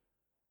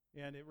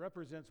And it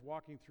represents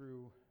walking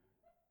through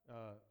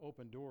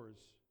open doors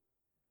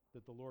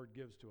that the Lord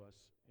gives to us.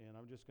 And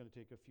I'm just going to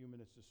take a few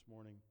minutes this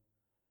morning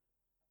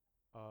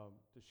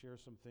to share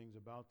some things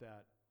about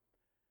that.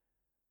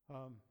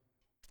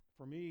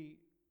 For me,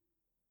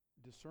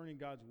 discerning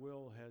God's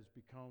will has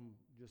become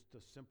just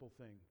a simple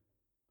thing.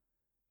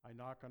 I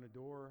knock on a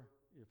door.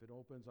 If it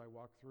opens, I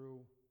walk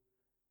through.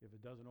 If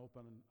it doesn't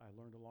open, I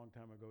learned a long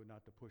time ago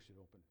not to push it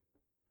open.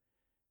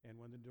 And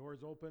when the door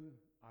is open,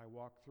 I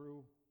walk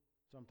through.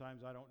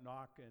 Sometimes I don't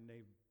knock and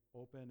they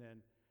open,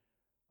 and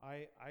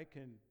I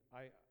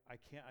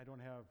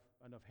don't have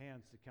enough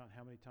hands to count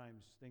how many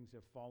times things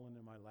have fallen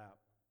in my lap.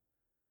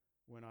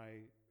 When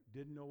I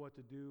didn't know what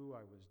to do,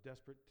 I was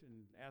desperate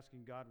and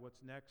asking God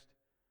what's next,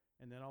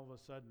 and then all of a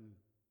sudden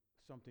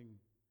something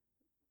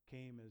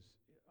came as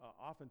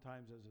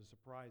oftentimes as a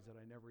surprise that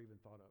I never even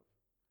thought of.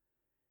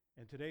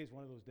 And today is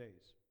one of those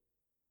days.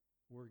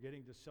 We're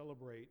getting to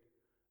celebrate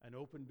an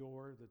open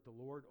door that the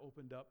Lord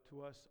opened up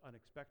to us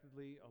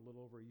unexpectedly a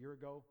little over a year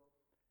ago.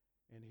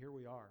 And here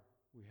we are.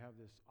 We have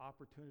this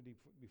opportunity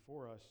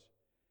before us.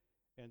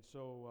 And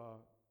so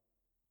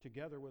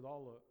together with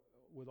all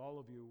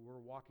of you, we're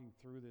walking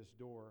through this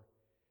door.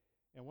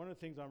 And one of the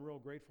things I'm real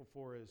grateful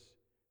for is,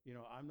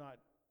 I'm not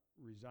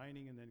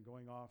resigning and then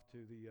going off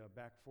to the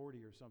back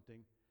 40 or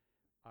something.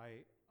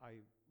 I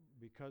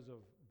because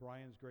of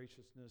Brian's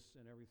graciousness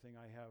and everything,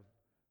 I have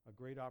a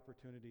great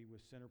opportunity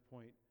with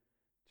Centerpoint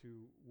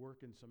to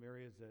work in some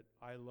areas that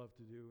I love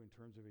to do in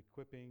terms of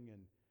equipping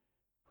and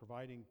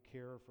providing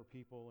care for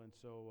people. And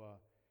so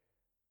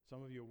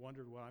some of you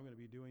wondered what I'm going to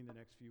be doing the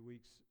next few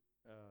weeks.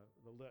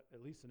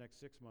 At least the next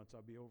 6 months,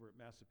 I'll be over at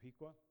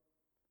Massapequa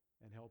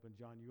and helping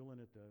John Hewlin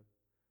at the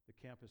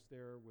campus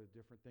there with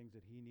different things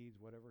that he needs,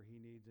 whatever he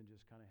needs, and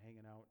just kind of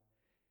hanging out.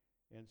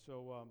 And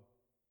so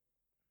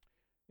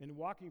in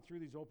walking through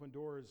these open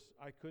doors,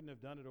 I couldn't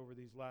have done it over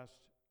these last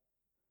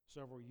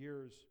several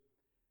years.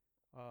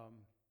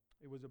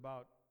 It was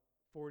about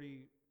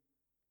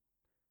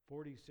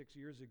 46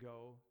 years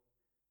ago,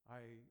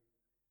 I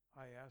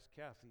asked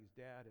Kathy's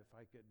dad if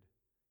I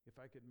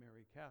could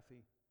marry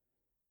Kathy,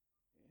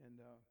 and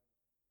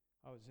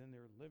I was in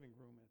their living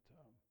room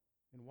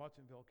in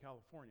Watsonville,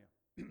 California,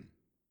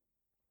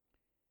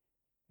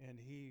 and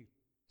he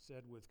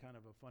said with kind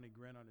of a funny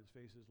grin on his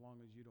face, "As long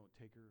as you don't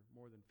take her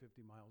more than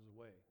 50 miles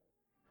away."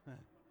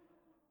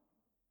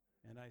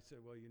 And I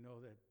said, "Well, you know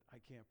that I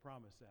can't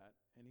promise that."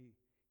 And he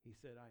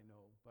said, "I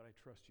know, but I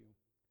trust you."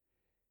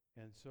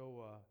 And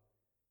so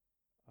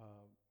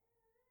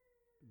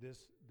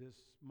this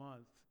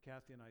month,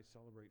 Kathy and I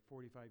celebrate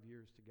 45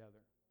 years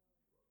together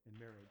in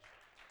marriage.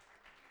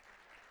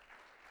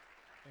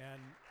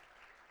 And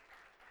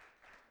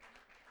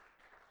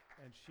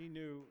she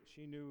knew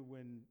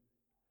when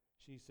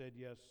she said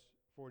yes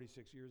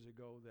 46 years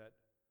ago that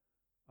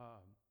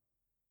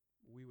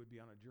we would be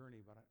on a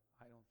journey, but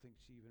I don't think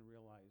she even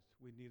realized,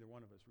 neither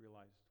one of us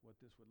realized what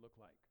this would look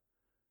like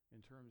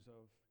in terms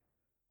of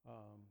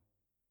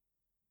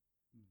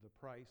the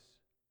price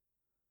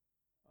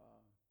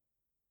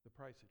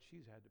that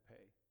she's had to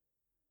pay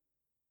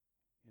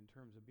in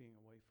terms of being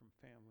away from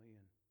family,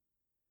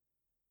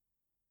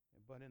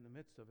 but in the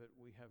midst of it,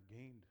 we have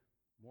gained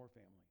more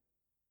family,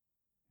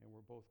 and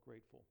we're both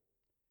grateful.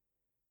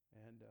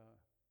 And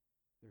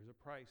there's a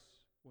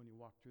price when you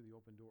walk through the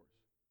open doors,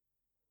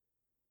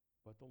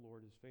 but the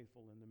Lord is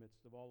faithful in the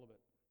midst of all of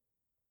it.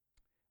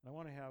 And I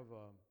want to have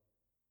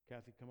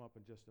Kathy come up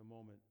in just a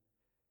moment,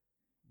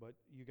 but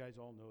you guys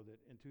all know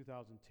that in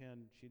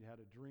 2010 she'd had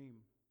a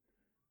dream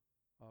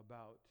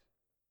about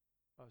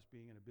us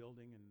being in a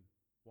building and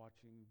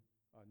watching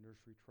a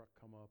nursery truck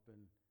come up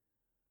and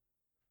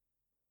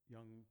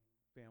young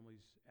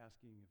families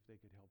asking if they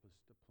could help us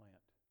to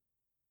plant.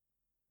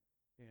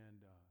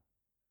 And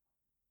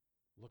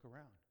look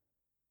around.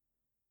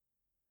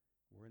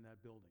 We're in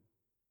that building.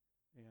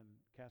 And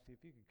Kathy,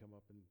 if you could come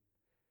up, and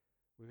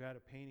we've had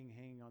a painting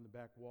hanging on the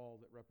back wall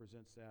that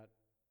represents that.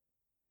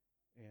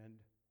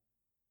 And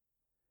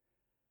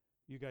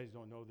you guys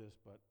don't know this,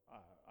 but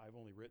I've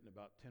only written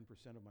about 10%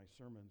 of my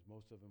sermons.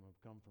 Most of them have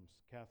come from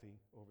Kathy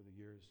over the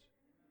years.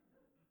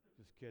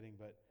 Just kidding.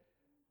 But,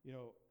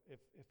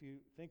 if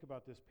you think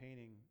about this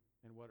painting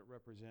and what it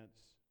represents,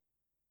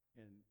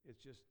 and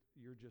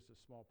you're just a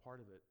small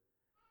part of it.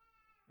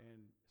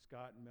 And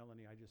Scott and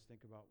Melanie, I just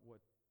think about what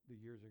the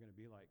years are going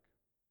to be like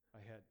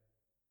ahead.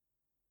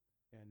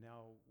 And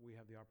now we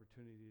have the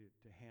opportunity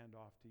to hand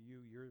off to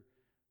you.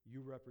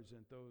 You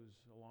represent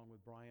those, along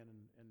with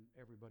Brian and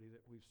everybody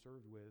that we've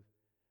served with.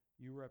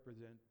 You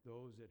represent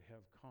those that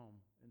have come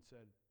and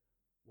said,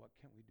 "What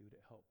can we do to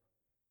help?"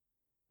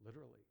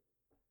 Literally.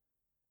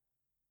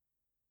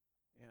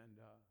 And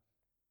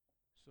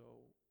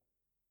so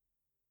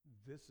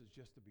this is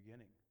just the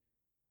beginning,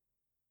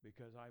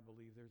 because I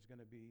believe there's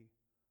going to be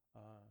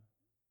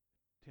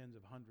tens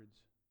of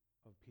hundreds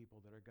of people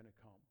that are going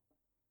to come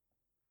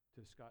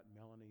to Scott and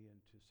Melanie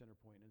and to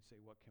Centerpoint and say,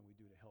 "What can we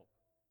do to help?"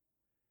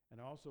 And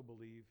I also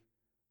believe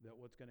that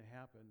what's going to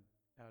happen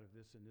out of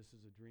this, and this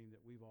is a dream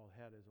that we've all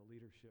had as a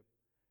leadership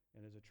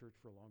and as a church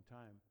for a long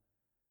time,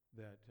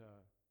 that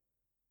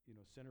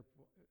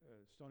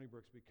Stony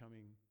Brook's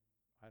becoming,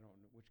 I don't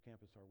know, which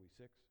campus are we,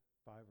 6,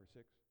 5 or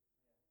 6?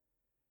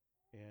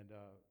 And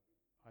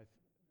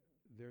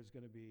there's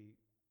going to be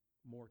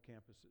more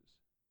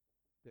campuses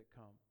that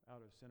come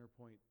out of Center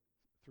Point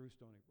through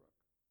Stony Brook,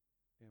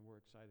 and we're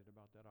excited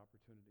about that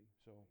opportunity.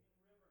 So,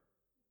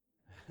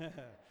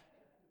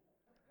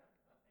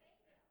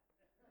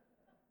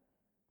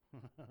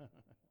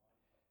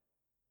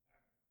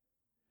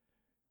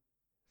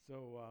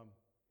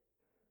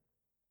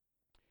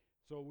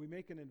 so we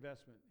make an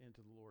investment into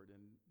the Lord,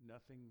 and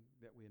nothing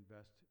that we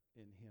invest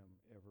in Him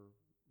ever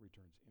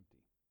returns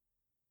empty.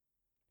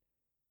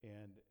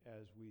 And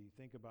as we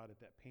think about it,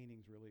 that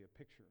painting's really a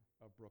picture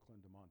of Brooklyn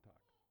to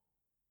Montauk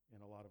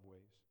in a lot of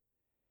ways.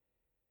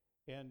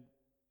 And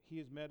He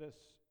has met us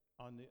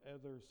on the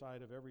other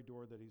side of every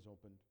door that He's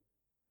opened.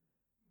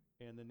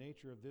 And the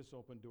nature of this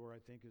open door, I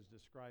think, is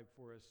described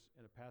for us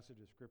in a passage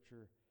of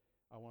Scripture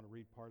I want to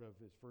read part of.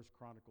 Is 1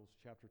 Chronicles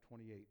chapter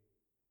 28.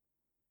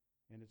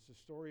 And it's the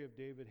story of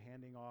David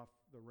handing off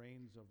the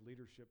reins of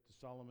leadership to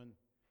Solomon,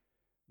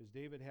 because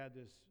David had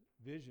this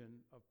vision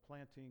of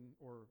planting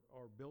or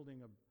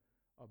building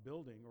a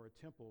building or a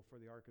temple for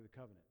the Ark of the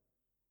Covenant.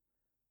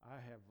 I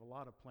have a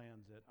lot of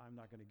plans that I'm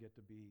not going to get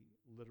to be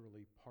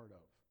literally part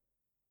of.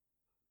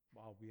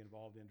 I'll be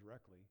involved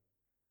indirectly.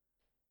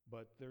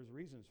 But there's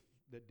reasons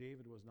that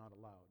David was not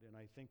allowed, and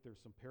I think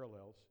there's some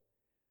parallels.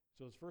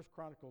 So it's 1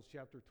 Chronicles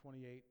chapter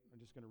 28. I'm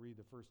just going to read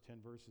the first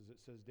 10 verses.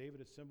 It says, David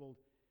assembled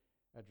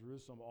at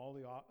Jerusalem all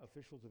the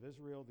officials of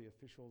Israel, the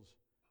officials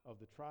of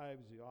the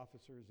tribes, the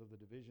officers of the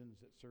divisions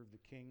that served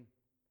the king.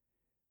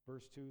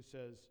 Verse 2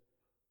 says,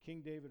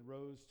 King David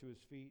rose to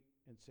his feet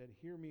and said,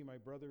 Hear me, my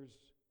brothers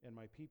and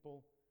my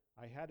people.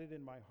 I had it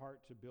in my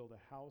heart to build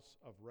a house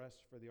of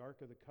rest for the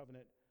ark of the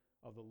covenant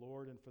of the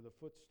Lord and for the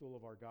footstool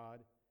of our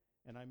God,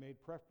 and I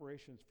made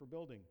preparations for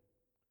building.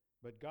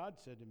 But God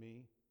said to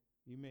me,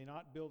 You may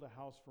not build a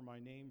house for my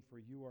name, for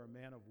you are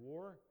a man of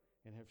war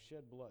and have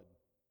shed blood.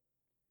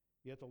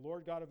 Yet the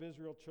Lord God of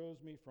Israel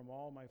chose me from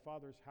all my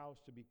father's house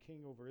to be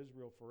king over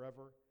Israel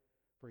forever.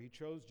 For He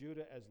chose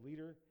Judah as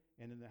leader,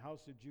 and in the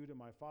house of Judah,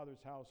 my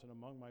father's house, and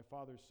among my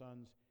father's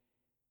sons,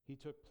 He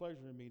took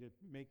pleasure in me to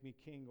make me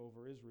king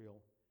over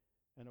Israel.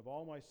 And of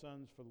all my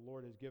sons, for the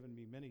Lord has given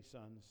me many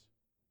sons,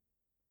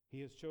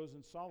 He has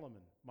chosen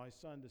Solomon, my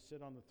son, to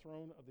sit on the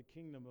throne of the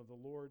kingdom of the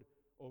Lord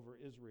over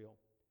Israel.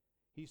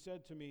 He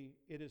said to me,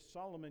 It is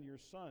Solomon your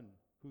son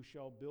who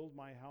shall build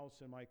my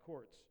house and my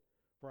courts.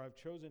 For I have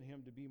chosen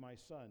him to be my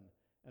son,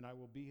 and I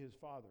will be his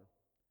father.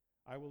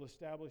 I will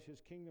establish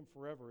his kingdom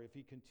forever if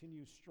he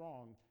continues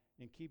strong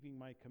in keeping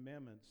my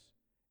commandments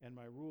and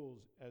my rules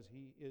as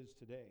he is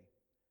today.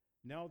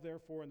 Now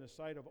therefore, in the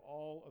sight of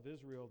all of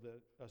Israel,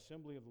 the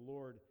assembly of the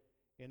Lord,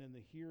 and in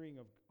the hearing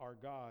of our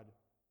God,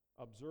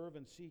 observe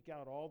and seek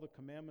out all the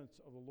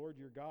commandments of the Lord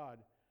your God,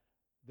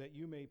 that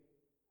you may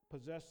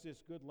possess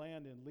this good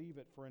land and leave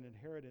it for an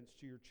inheritance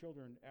to your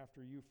children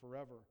after you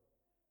forever.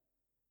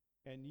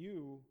 And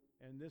you,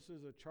 and this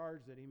is a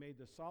charge that He made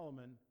to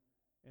Solomon,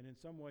 and in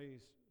some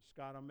ways,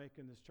 Scott, I'm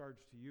making this charge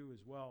to you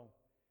as well.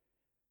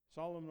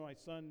 Solomon, my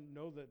son,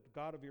 know the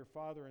God of your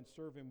father and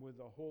serve Him with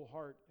a whole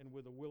heart and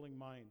with a willing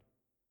mind.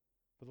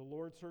 For the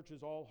Lord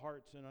searches all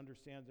hearts and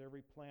understands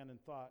every plan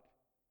and thought.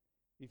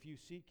 If you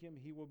seek Him,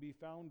 He will be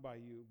found by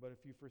you, but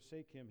if you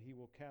forsake Him, He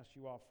will cast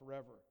you off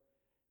forever.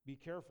 Be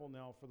careful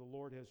now, for the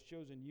Lord has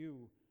chosen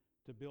you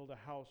to build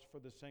a house for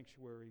the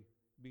sanctuary.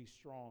 Be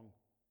strong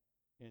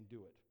and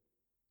do it.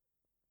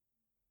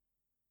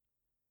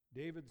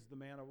 David's the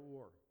man of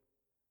war,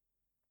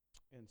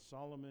 and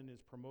Solomon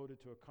is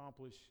promoted to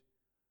accomplish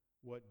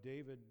what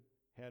David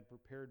had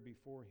prepared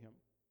before him.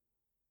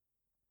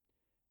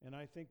 And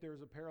I think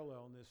there's a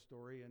parallel in this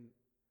story, and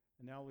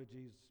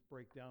analogies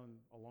break down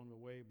along the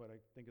way, but I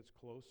think it's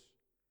close.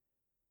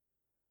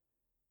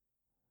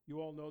 You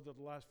all know that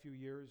the last few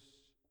years,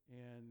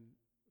 and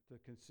the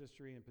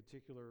consistory, in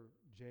particular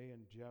Jay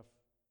and Jeff,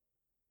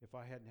 if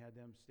I hadn't had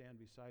them stand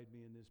beside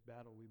me in this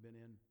battle we've been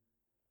in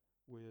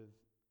with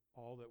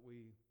all that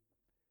we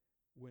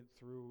went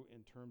through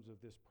in terms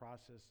of this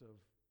process of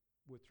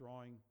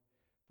withdrawing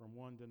from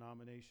one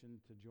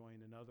denomination to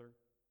join another.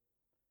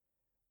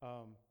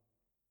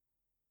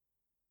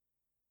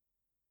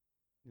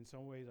 In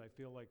some ways, I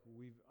feel like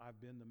I've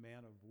been the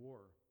man of war.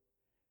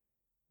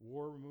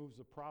 War removes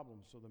the problem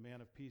so the man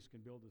of peace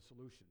can build a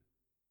solution.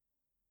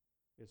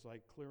 It's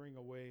like clearing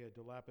away a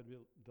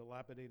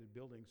dilapidated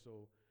building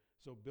so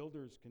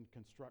builders can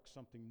construct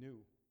something new.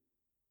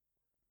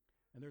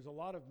 And there's a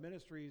lot of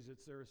ministries,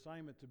 it's their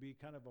assignment to be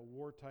kind of a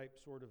war-type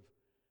sort of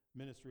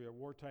ministry, a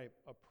war-type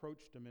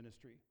approach to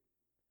ministry.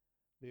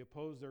 They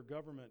oppose their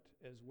government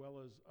as well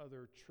as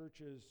other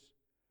churches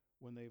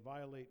when they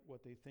violate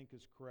what they think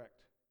is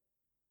correct.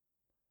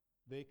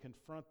 They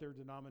confront their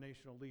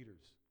denominational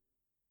leaders.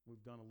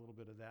 We've done a little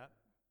bit of that.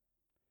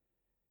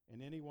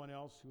 And anyone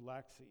else who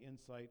lacks the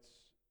insights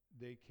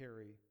they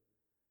carry,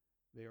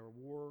 they are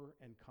war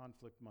and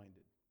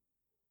conflict-minded.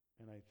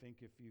 And I think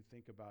if you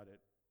think about it,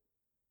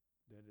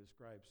 that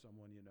describes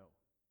someone you know.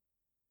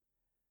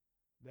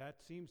 That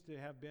seems to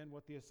have been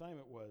what the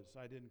assignment was.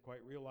 I didn't quite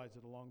realize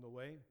it along the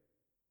way,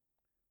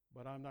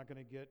 but I'm not going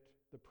to get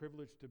the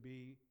privilege to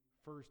be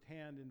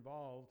firsthand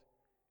involved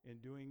in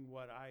doing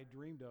what I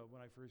dreamed of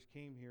when I first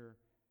came here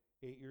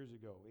 8 years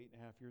ago,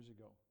 8.5 years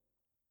ago.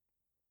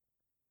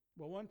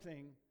 Well, one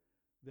thing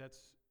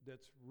that's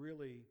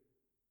really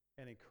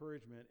an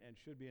encouragement and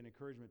should be an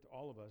encouragement to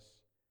all of us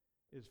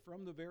is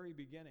from the very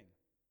beginning,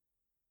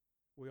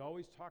 we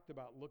always talked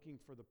about looking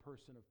for the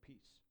person of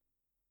peace.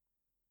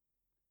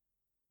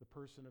 The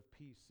person of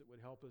peace that would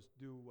help us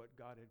do what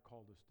God had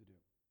called us to do.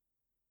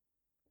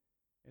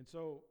 And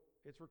so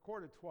it's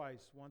recorded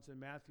twice, once in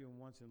Matthew and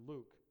once in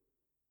Luke.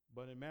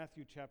 But in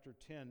Matthew chapter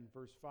 10,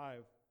 verse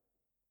 5,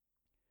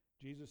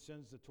 Jesus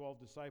sends the 12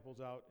 disciples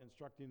out,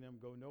 instructing them,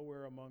 go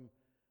nowhere among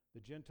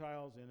the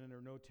Gentiles and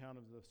enter no town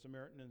of the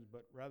Samaritans,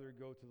 but rather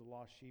go to the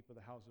lost sheep of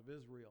the house of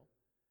Israel.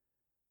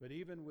 But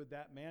even with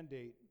that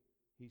mandate,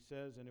 he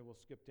says, and it will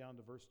skip down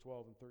to verse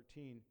 12 and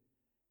 13,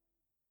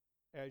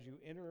 as you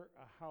enter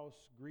a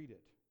house, greet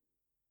it.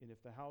 And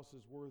if the house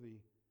is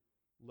worthy,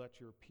 let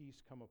your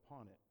peace come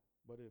upon it.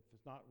 But if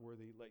it's not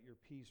worthy, let your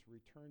peace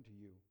return to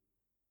you.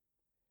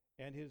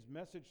 And his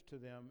message to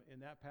them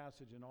in that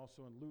passage and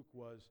also in Luke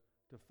was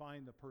to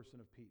find the person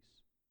of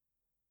peace.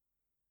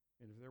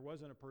 And if there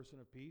wasn't a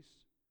person of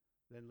peace,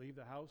 then leave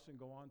the house and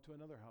go on to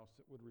another house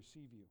that would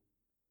receive you.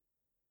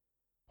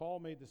 Paul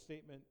made the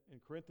statement in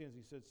Corinthians,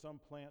 he said, some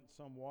plant,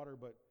 some water,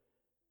 but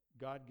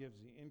God gives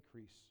the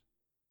increase.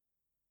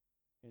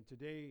 And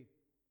today,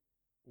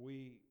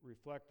 we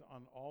reflect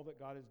on all that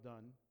God has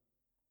done,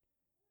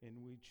 and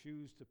we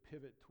choose to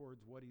pivot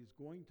towards what he's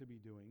going to be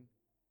doing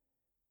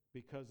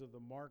because of the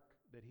mark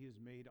that he has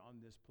made on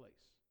this place.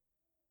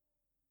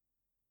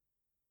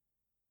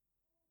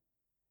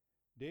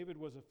 David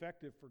was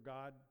effective for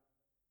God,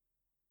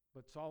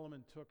 but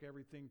Solomon took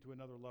everything to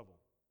another level.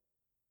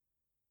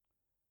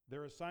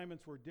 Their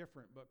assignments were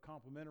different but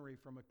complementary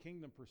from a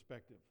kingdom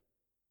perspective.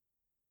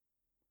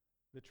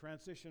 The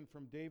transition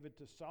from David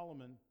to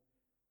Solomon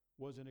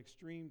was an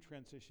extreme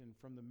transition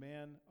from the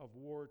man of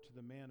war to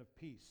the man of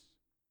peace.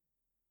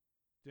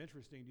 It's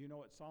interesting. Do you know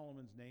what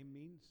Solomon's name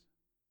means?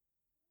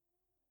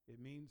 It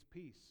means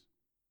peace.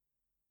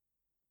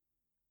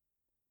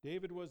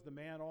 David was the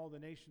man all the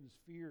nations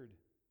feared.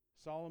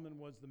 Solomon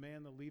was the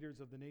man the leaders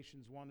of the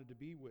nations wanted to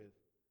be with.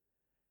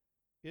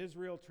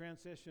 Israel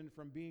transitioned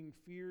from being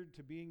feared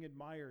to being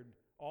admired,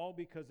 all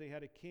because they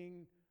had a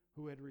king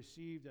who had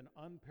received an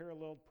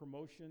unparalleled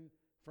promotion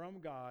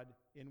from God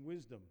in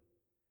wisdom,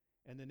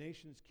 and the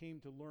nations came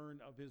to learn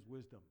of his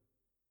wisdom.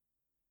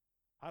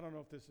 I don't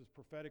know if this is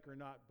prophetic or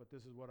not, but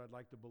this is what I'd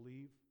like to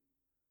believe.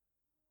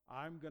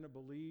 I'm going to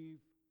believe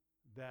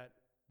that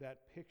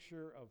that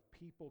picture of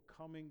people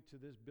coming to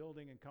this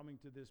building and coming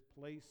to this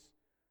place,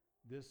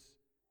 this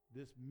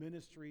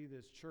ministry,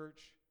 this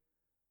church,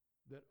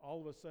 that all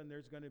of a sudden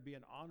there's going to be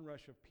an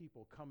onrush of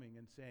people coming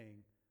and saying,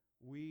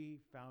 we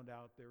found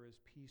out there is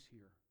peace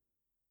here,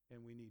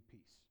 and we need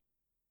peace.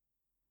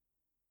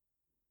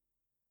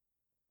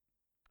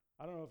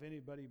 I don't know if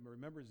anybody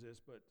remembers this,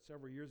 but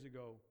several years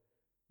ago,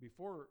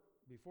 before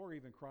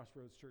even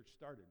Crossroads Church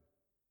started,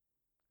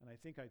 and I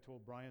think I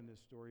told Brian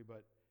this story,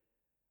 but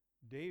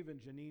Dave and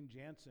Janine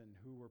Jansen,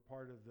 who were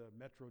part of the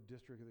Metro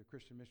District of the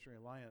Christian Missionary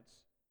Alliance,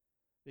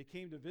 they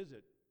came to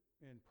visit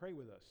and pray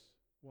with us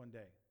one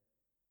day.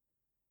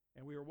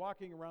 And we were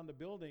walking around the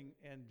building,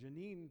 and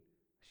Janine,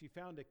 she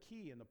found a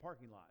key in the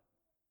parking lot.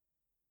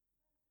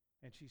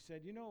 And she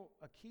said, you know,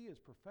 a key is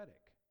prophetic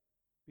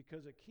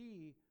because a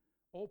key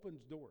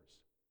opens doors.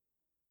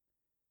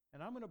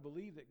 And I'm going to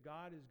believe that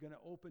God is going to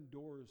open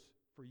doors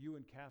for you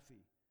and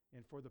Kathy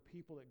and for the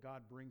people that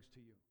God brings to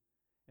you.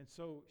 And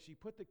so she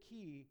put the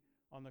key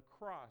on the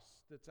cross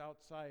that's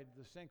outside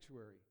the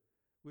sanctuary.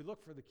 We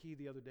looked for the key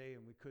the other day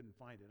and we couldn't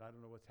find it. I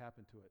don't know what's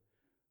happened to it.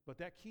 But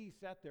that key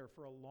sat there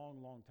for a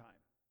long, long time.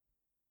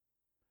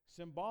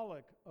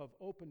 Symbolic of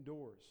open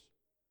doors.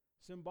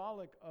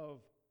 Symbolic of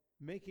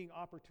making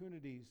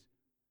opportunities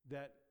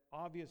that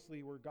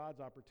obviously were God's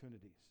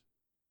opportunities.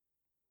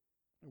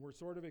 And we're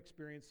sort of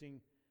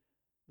experiencing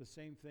the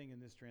same thing in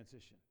this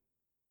transition.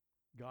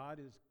 God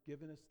has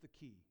given us the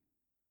key.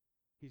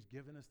 He's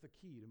given us the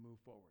key to move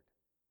forward.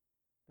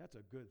 That's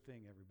a good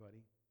thing,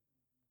 everybody.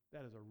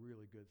 That is a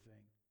really good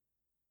thing.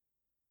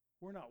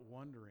 We're not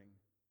wondering.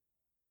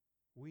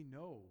 We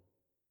know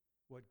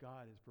what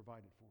God has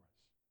provided for us.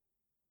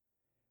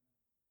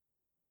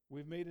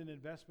 We've made an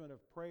investment of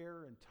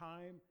prayer and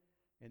time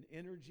and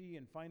energy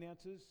and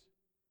finances.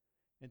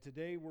 And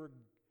today we're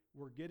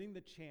getting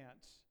the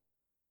chance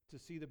to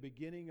see the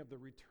beginning of the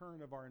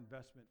return of our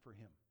investment for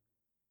Him.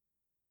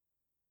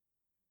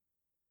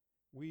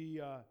 We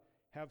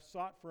have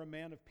sought for a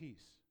man of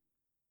peace.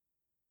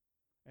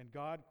 And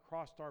God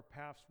crossed our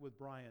paths with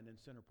Brian in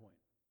Centerpoint.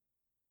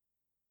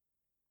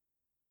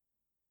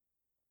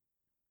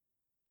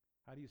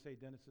 How do you say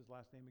Dennis's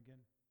last name again?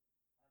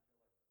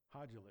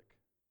 Hodgelik.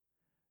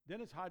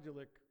 Dennis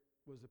Hodgelik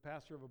was the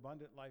pastor of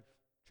Abundant Life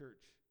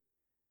Church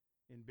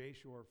in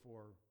Bayshore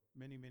for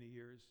many, many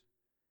years.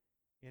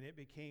 and it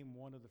became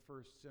one of the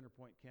first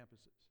Centerpoint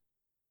campuses.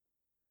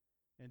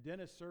 And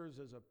Dennis serves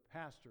as a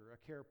pastor,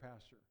 a care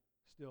pastor,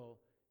 still,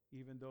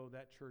 even though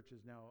that church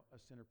is now a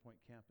Centerpoint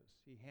campus.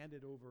 He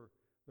handed over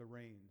the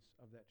reins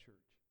of that church.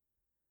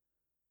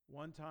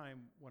 One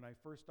time when I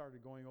first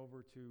started going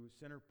over to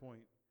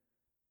Centerpoint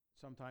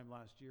sometime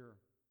last year,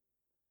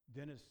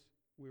 Dennis,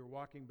 we were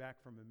walking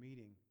back from a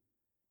meeting,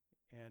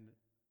 and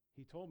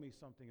he told me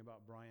something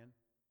about Brian.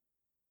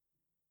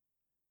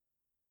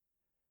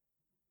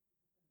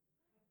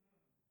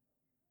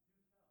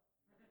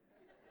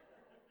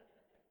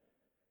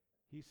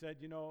 He said,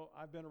 you know,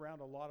 I've been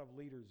around a lot of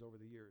leaders over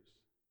the years,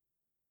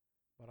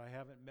 but I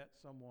haven't met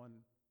someone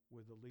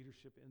with the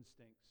leadership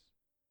instincts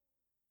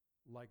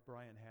like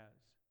Brian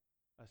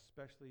has,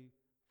 especially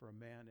for a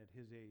man at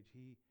his age.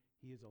 He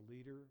is a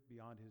leader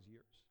beyond his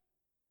years.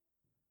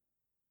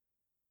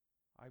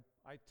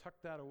 I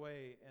tucked that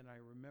away, and I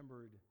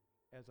remembered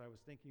as I was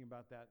thinking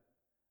about that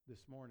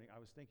this morning,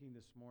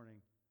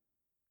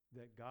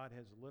 that God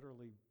has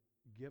literally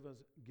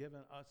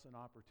given us an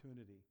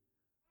opportunity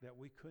that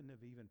we couldn't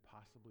have even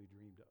possibly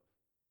dreamed of.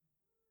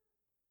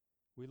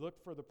 We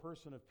looked for the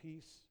person of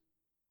peace,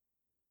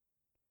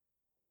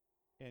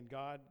 and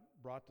God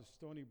brought to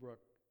Stony Brook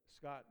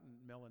Scott and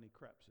Melanie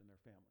Krebs and their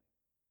family.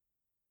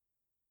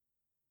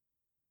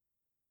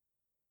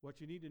 What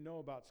you need to know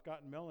about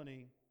Scott and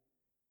Melanie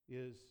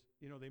is,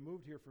 you know, they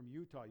moved here from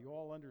Utah. You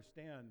all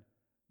understand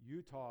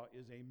Utah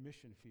is a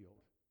mission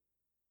field.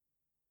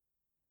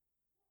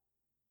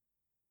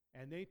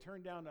 And they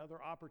turned down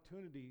other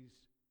opportunities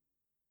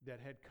that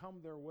had come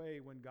their way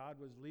when God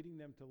was leading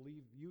them to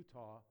leave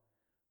Utah,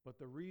 but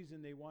the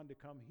reason they wanted to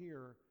come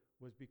here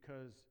was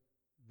because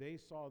they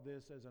saw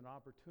this as an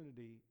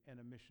opportunity and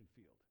a mission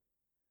field.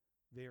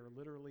 They are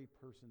literally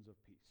persons of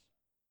peace.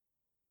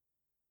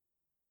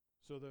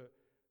 So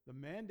the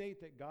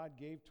mandate that God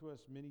gave to us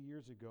many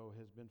years ago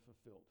has been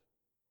fulfilled.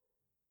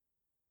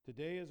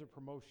 Today is a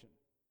promotion.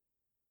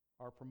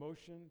 Our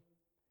promotion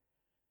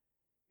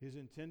is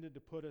intended to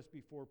put us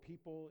before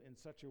people in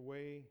such a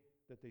way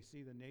that they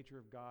see the nature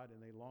of God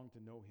and they long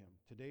to know Him.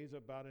 Today is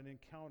about an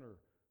encounter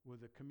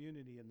with the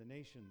community and the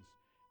nations.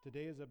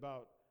 Today is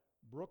about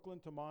Brooklyn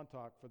to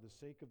Montauk for the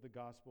sake of the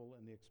gospel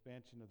and the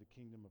expansion of the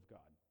kingdom of God.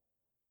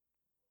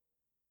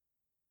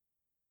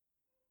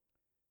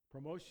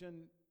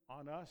 Promotion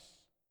on us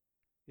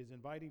is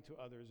inviting to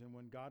others, and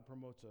when God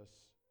promotes us,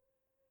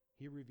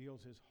 He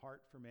reveals His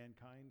heart for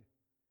mankind,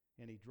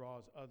 and He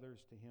draws others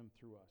to Him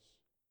through us.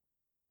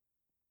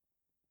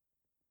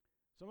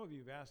 Some of you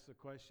have asked the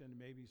question,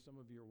 maybe some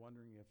of you are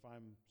wondering if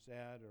I'm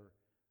sad or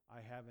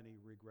I have any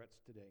regrets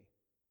today.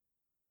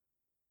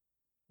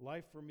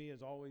 Life for me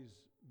has always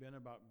been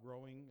about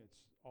growing. It's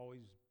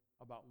always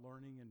about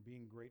learning and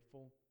being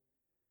grateful.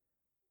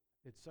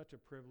 It's such a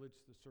privilege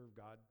to serve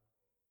God,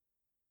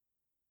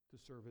 to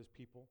serve His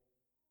people.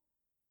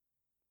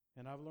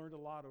 And I've learned a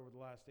lot over the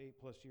last 8+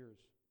 years.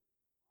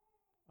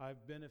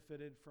 I've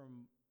benefited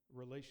from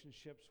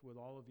relationships with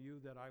all of you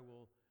that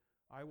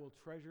I will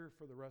treasure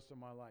for the rest of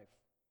my life.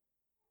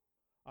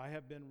 I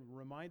have been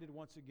reminded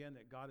once again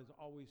that God is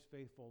always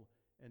faithful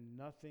and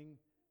nothing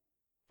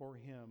for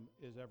Him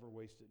is ever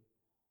wasted.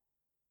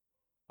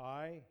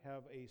 I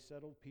have a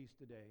settled peace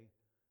today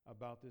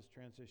about this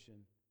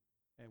transition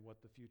and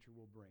what the future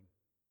will bring.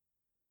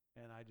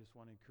 And I just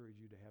want to encourage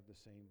you to have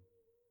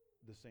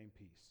the same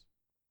peace.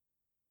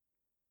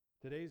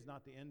 Today's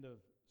not the end of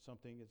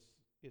something,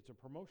 it's a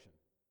promotion.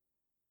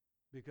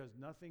 Because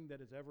nothing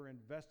that is ever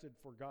invested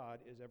for God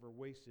is ever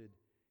wasted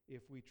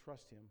if we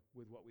trust Him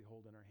with what we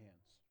hold in our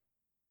hands.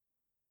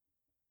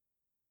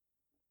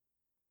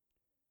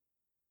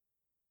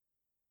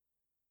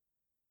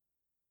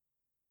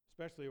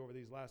 Especially over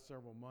these last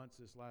several months,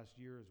 this last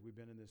year, as we've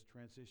been in this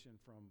transition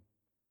from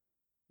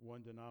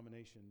one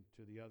denomination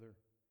to the other.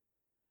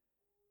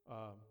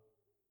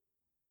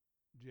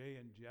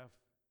 Jay and Jeff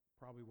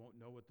probably won't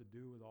know what to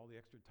do with all the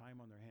extra time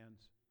on their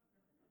hands.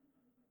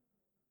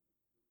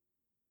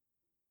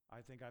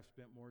 I think I've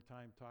spent more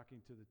time talking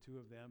to the two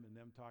of them and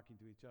them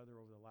talking to each other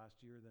over the last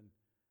year than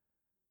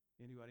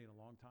anybody in a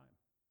long time.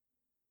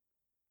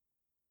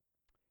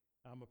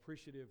 I'm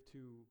appreciative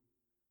to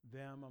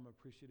them. I'm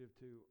appreciative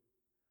to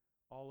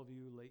all of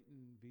you,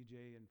 Leighton,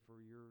 VJ, and for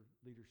your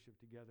leadership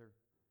together.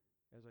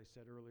 As I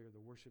said earlier, the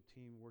worship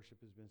team,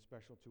 worship has been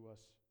special to us.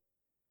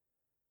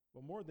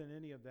 But more than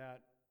any of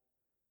that,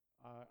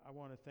 I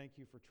want to thank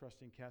you for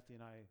trusting Kathy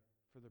and I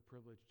for the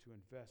privilege to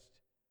invest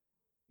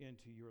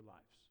into your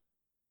lives.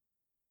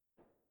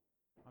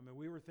 I mean,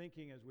 we were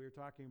thinking as we were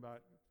talking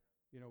about,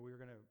 we were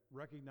going to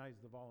recognize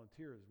the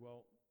volunteers.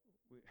 Well,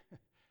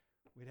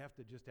 we'd have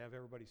to just have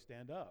everybody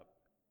stand up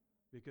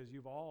because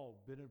you've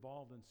all been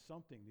involved in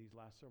something these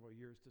last several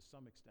years to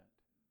some extent.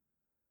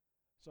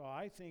 So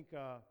I think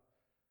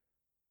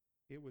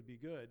it would be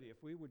good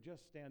if we would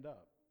just stand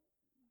up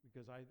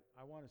because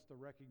I want us to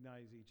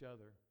recognize each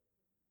other.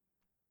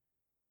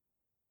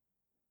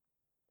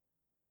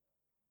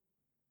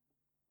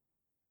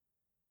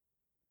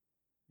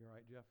 You all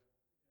right, Jeff?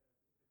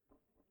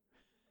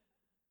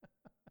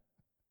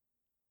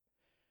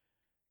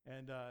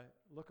 And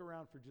look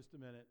around for just a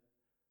minute.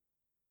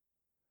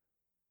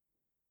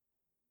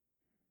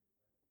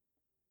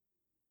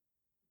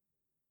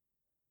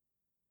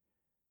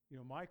 You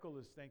know, Michael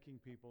is thanking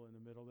people in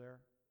the middle there.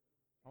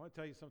 I want to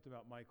tell you something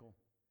about Michael.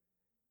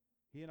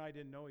 He and I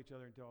didn't know each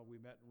other until we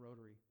met in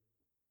Rotary.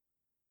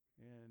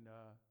 And,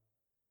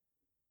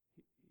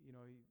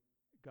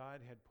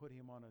 God had put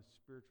him on a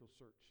spiritual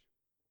search.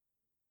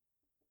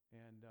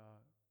 And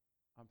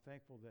I'm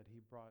thankful that he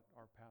brought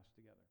our paths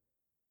together.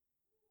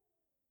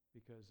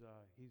 Because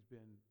he's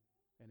been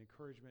an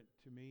encouragement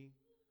to me.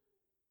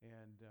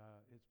 And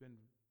it's been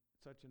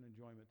such an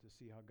enjoyment to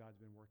see how God's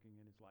been working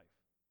in his life.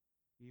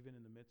 Even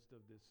in the midst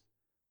of this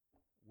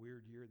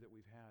weird year that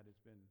we've had,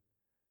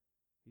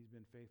 he's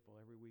been faithful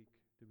every week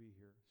to be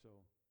here.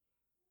 So,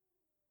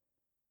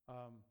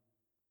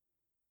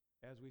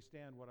 as we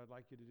stand, what I'd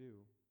like you to do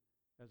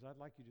is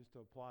I'd like you just to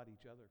applaud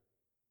each other,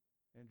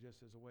 and just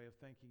as a way of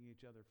thanking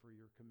each other for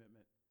your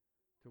commitment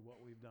to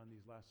what we've done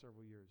these last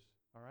several years.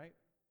 All right?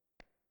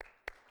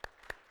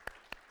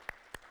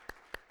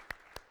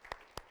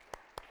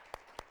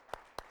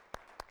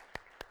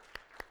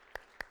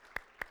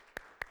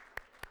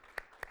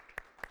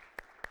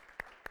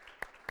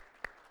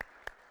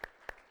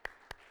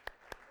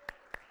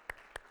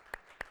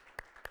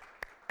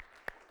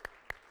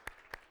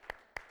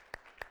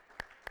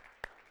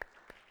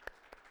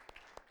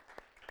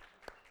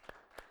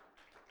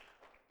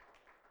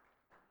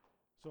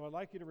 So I'd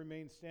like you to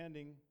remain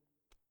standing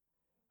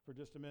for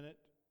just a minute,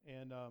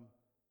 and I'm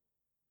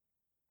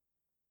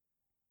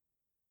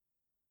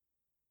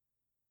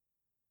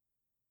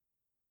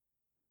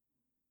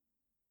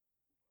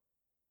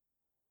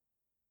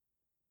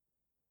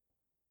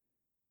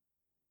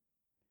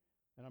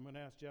going to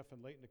ask Jeff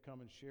and Leighton to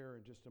come and share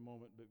in just a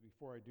moment, but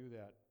before I do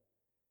that,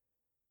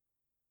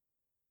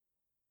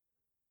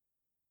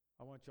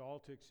 I want you all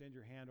to extend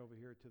your hand over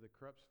here to the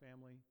Krups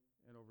family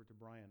and over to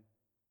Brian.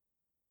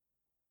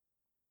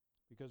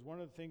 Because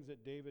one of the things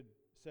that David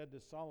said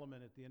to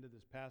Solomon at the end of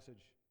this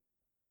passage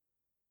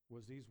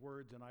was these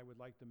words, and I would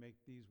like to make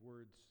these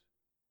words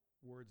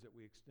that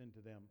we extend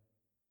to them.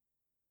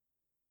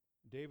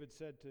 David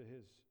said to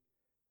his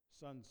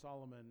son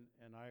Solomon,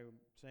 and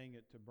I'm saying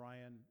it to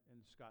Brian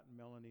and Scott and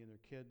Melanie and their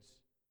kids,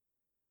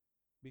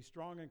 be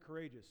strong and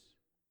courageous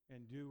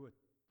and do what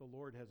the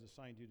Lord has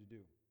assigned you to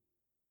do.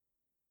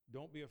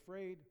 Don't be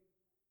afraid.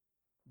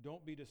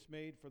 Don't be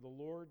dismayed, for the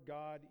Lord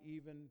God,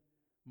 even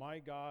my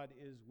God,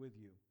 is with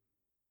you.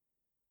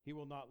 He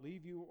will not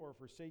leave you or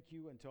forsake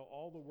you until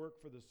all the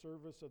work for the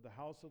service of the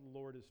house of the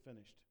Lord is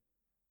finished.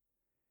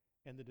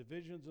 And the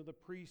divisions of the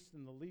priests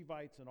and the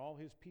Levites and all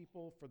his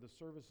people for the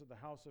service of the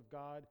house of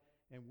God,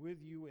 and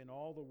with you in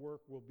all the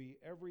work will be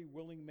every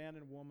willing man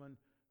and woman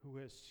who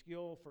has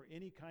skill for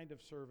any kind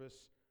of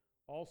service.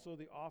 Also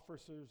the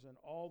officers and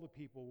all the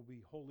people will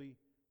be holy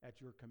at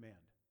your command.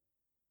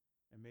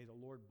 And may the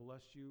Lord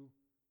bless you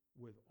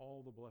with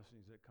all the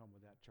blessings that come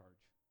with that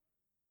charge.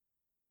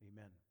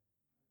 Amen.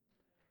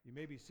 You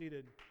may be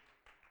seated.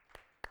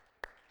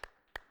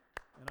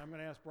 And I'm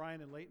going to ask Brian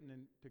and Leighton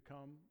to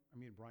come.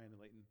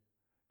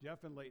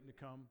 Jeff and Leighton to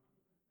come.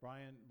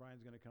 Brian's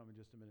going to come in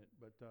just a minute,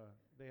 but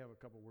they have a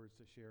couple words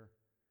to share.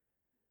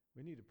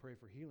 We need to pray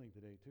for healing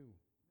today, too.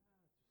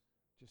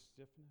 Just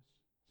stiffness.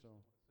 So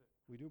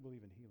we do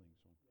believe in healing.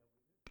 So.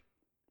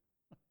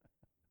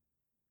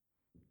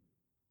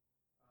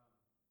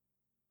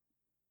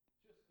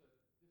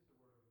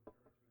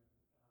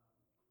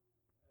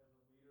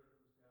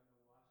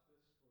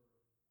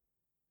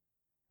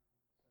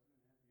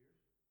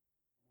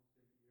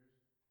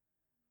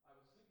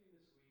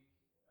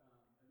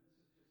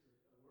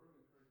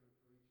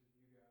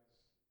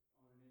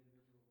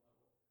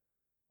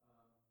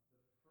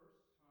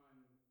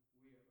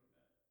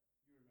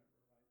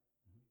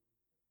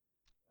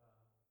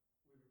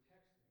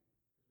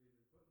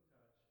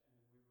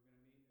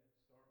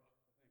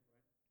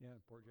 Yeah,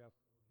 poor Jeff.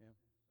 Yeah.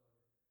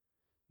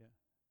 Yeah.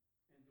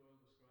 And Doyle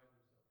described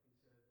himself. He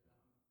said,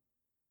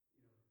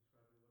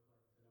 described what he looked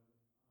like. He said,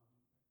 I'm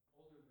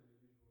older than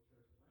a usual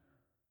church planner.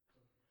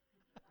 So,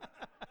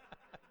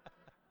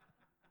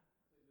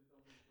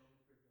 don't be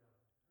freaked out.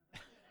 But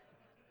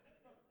we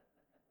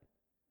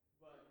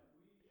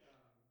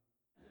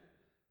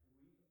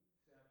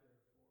sat there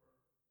for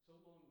so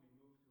long. We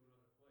moved to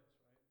another place,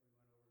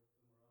 right?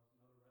 We went over to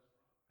somewhere else,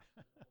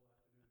 another restaurant. Spent the whole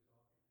afternoon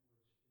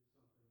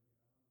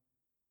talking,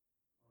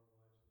 which is something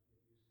our wives would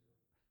get used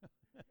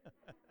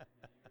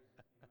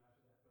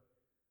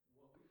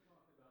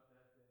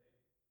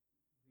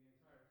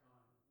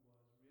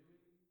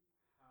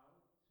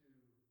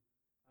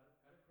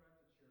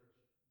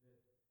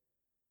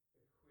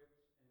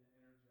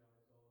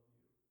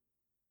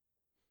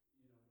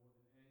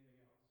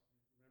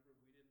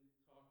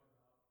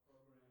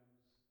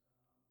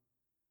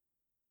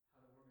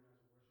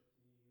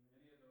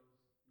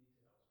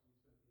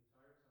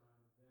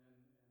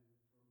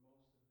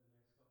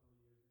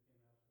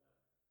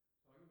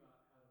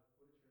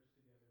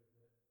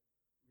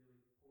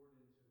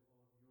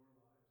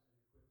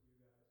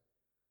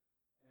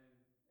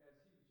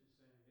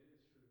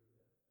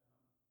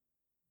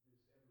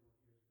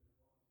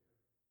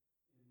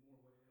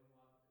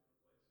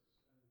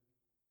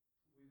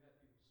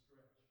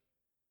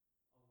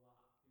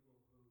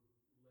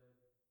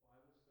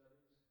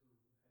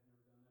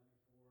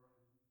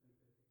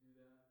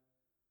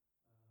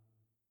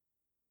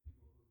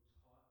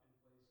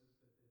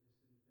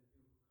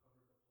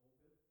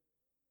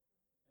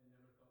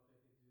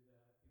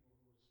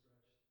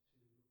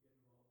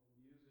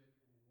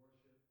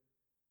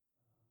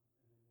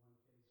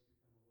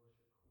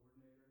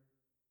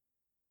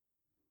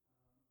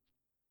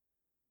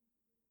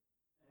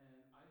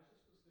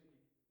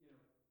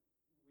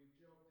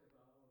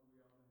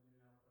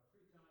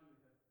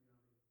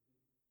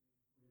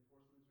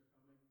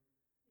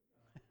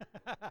I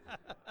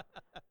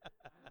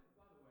know,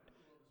 by the way, I don't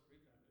know all this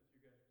free time that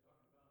you guys are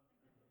talking about.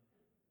 I've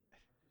just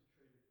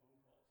traded phone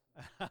calls.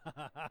 Thanks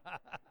for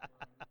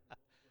allowing me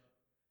to roll.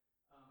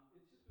 But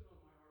it's just been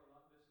on my heart a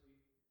lot this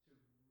week to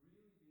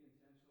really be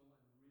intentional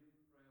and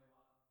really pray a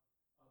lot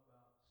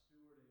about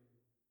stewarding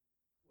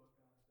what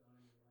God's done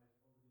in your life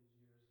over these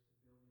years to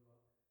build you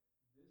up.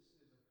 This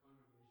is a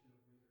congregation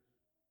of leaders.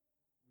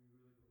 We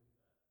really believe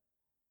that.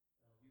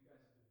 You guys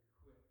have been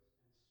equipped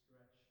and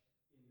stretched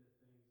into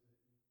things that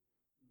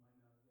you might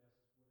not have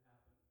guessed would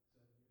happen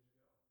 7 years ago.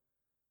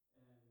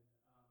 And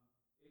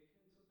it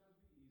can sometimes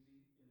be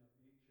easy in a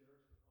big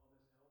church with all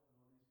this help and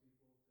all these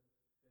people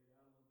to fade out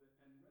a little bit.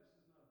 And rest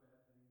is not a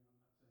bad thing.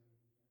 I'm not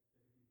saying you can't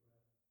take a deep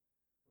breath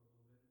for a little bit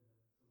and let some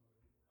other people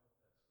help.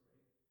 That's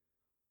great.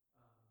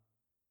 Um,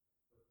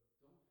 but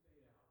don't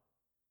fade out.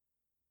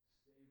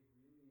 Stay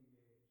really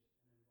engaged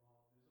and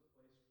involved. There's a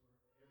place for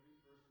every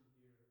person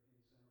here in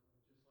Centerpoint,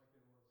 just like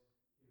there was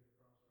here at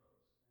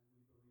Crossroads, and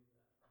we believe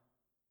that. And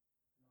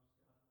I know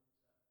Scott believes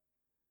that.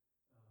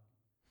 Um,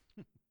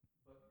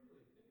 but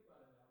really, think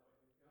about it that way,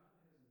 that God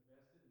has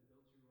invested and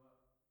built you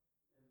up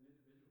as an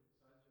individual,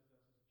 besides just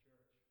us as a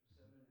church, for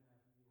 7.5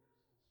 years,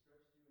 and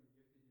stretched you and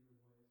gifted you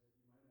in ways that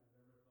you might not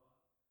have ever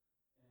thought.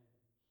 And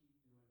keep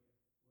doing it,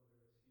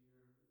 whether it's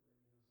here,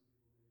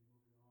 some people may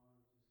be moving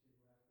on, just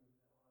geographically,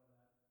 we've had a lot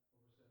of that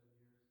over 7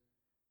 years.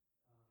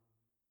 Um,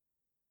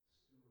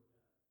 Steward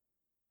that.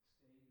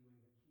 Stay doing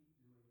that. Keep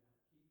doing that.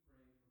 Keep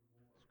praying for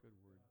more. That's a good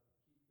word. God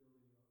to keep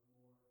building you up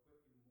more,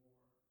 equip you more,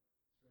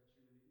 stretch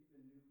you into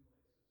even new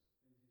places,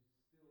 things you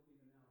still,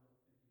 even now, don't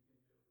think you can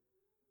do.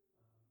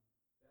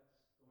 That's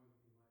going to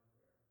be my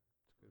prayer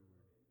That's a good for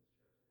word. everybody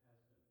in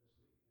this church. It has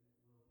been this week,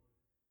 and it will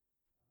be.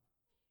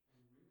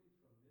 And really,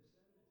 from this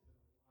end, it's been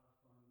a lot of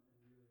fun and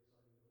really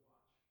exciting to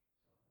watch.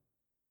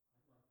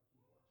 So I'd like to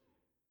keep watching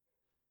it.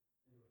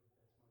 Anyway, that's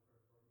my prayer for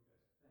you guys.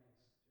 Thanks,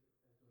 too.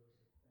 As Doyle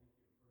said, thank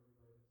you for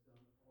everybody that's done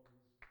all these things for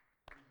us.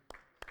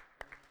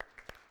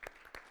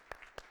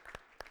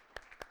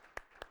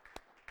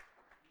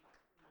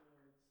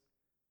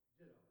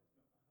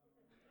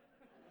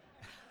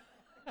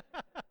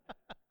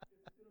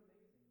 It's ditto.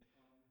 No. It's been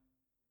amazing.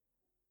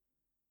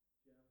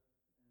 Jeff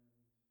and Kent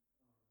and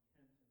I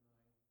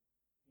came,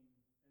 and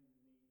me and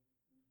Amy and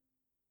Esther,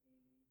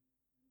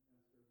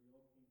 we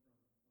all came from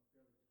a fairly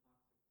toxic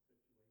situation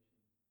prior to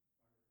coming here years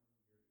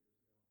ago.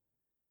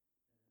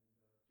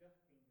 And Jeff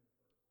came here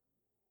first,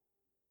 and he discovered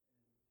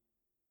Doyle, and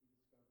I thank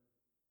you, Jeff,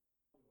 for giving me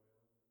a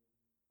call,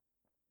 saying,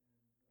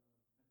 Leighton, I found something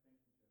here. You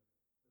need to take a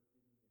look at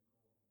this.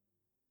 We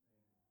need to really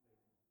pray about it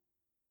and come.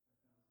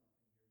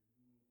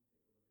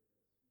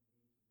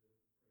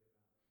 And that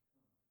was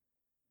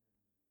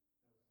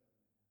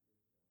 7.5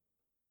 years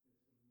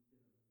ago. It's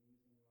been an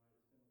amazing ride.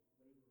 It's been a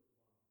labor of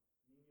love.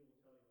 Mimi will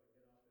tell you, I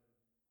get up and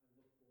I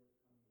look forward to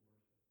coming to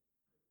worship,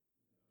 even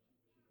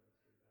though she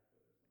wishes I'd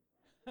stay back with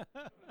her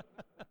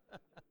sometimes.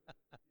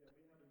 Yeah,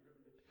 we haven't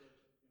driven to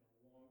church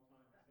in a long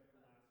time, except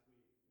for last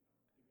week,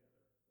 together.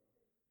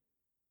 So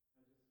I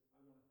want to thank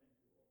you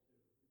all too.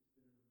 It's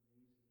been an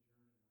amazing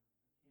journey,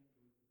 and I can't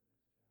wait for the next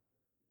chapter.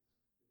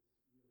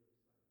 It's really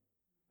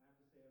exciting. I have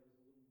to say I was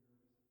a little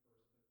nervous at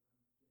first, but I'm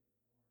getting more and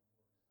more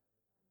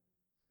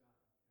excited about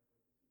it. Scott,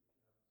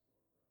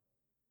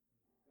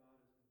 I can't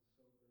wait to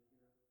see what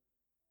you have in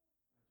store for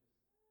us.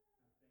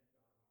 And God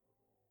has been so good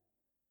here. I thank God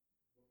above all.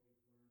 What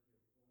we've learned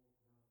here, we've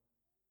all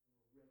grown,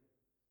 and we're ready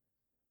for this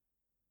next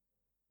chapter.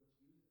 So let's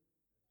use it,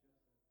 as Jeff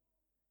said.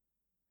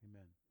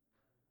 Amen.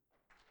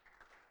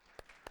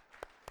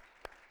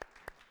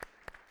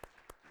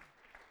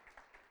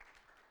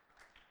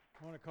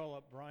 I want to call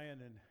up Brian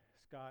and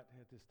Scott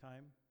at this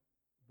time.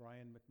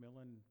 Brian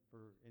McMillan,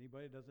 for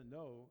anybody that doesn't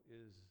know,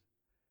 is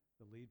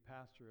the lead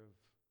pastor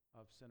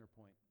of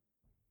Centerpoint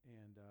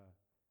and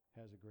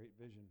has a great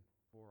vision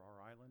for our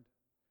island.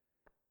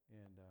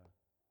 And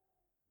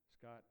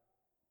Scott,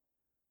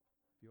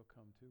 if you'll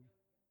come too.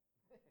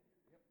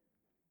 Yep.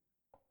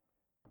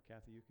 And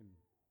Kathy, you can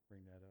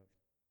bring that up.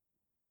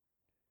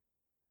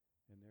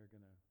 And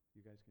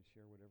you guys can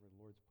share whatever the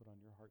Lord's put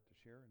on your heart to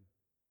share. And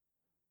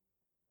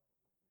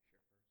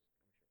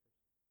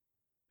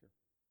Share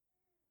first.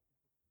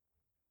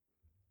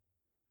 Can we share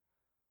first?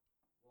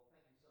 sure. Well,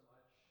 thank you so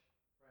much,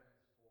 friends,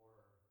 for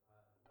letting us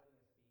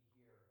be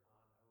here on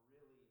a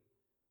really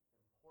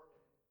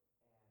important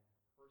and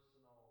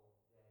personal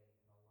day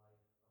in the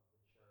life of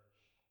the church.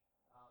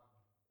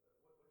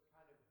 What's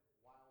kind of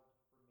wild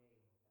for me at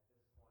this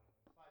point,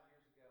 5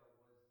 years ago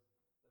was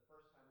the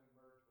first time we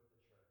merged with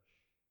the church.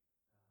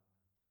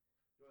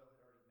 Doyle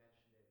had already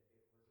mentioned it. It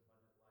was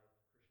Abundant Life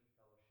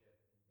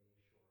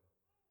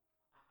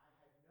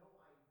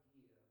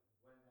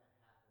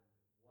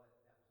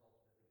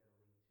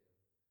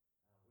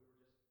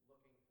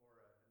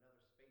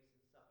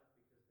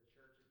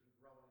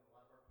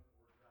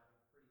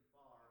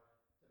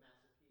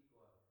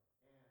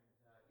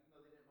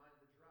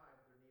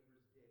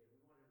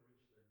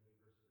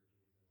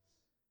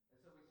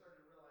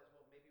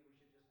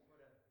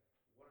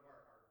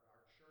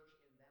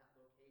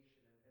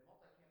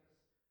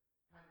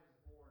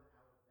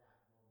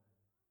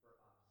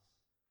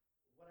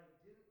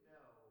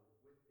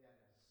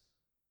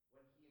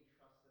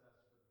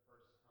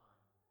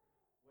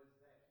was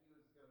that he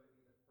was going to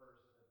be the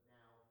first of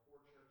now 4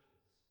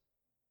 churches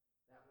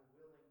that were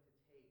willing to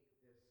take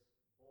this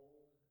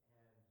bold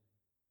and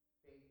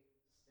faith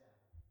step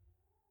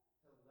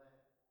to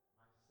let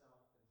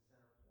myself and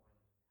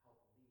Centerpoint help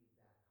lead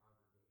that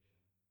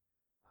congregation.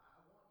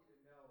 I want you to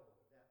know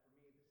that for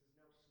me, this is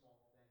no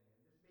small thing. And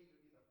this may even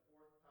be the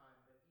 4th time,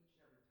 but each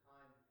and every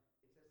time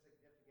it's as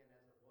significant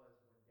as it was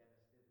when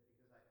Dennis did it,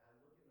 because I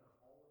look into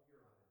all of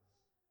your eyes.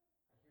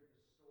 I hear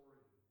the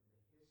story and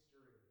the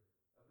history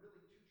of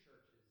really 2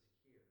 churches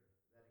here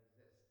that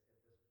exist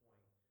at this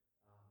point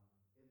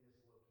in this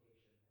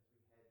location as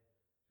we head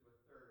to a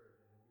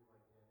 3rd and a new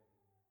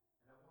identity.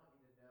 And I want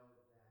you to know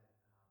that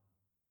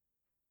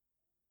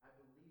I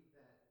believe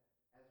that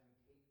as we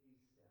take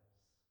these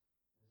steps,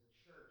 as a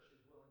church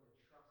is willing to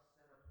trust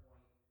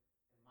Centerpoint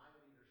and my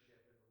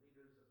leadership and the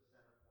leaders of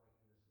Centerpoint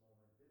in this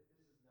moment, this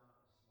is not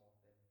a small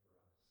thing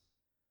for us.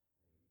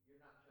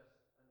 You're not just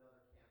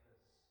another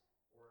campus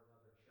or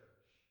another church.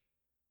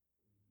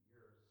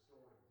 Your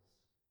stories,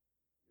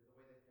 you're the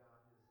way that God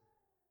has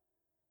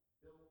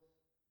built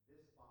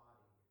this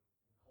body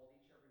and called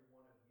each every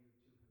one of you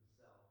to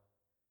himself.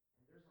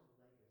 And there's a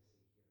legacy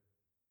here.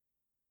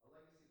 A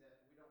legacy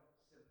that we don't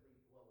simply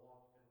blow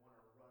off and want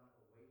to run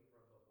away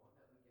from, but one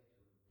that we get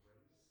to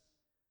embrace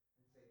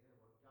and say, man,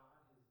 what God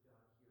has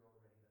done here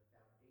already, the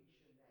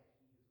foundation that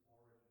he has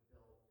already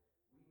built,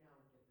 we now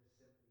get to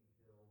simply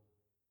build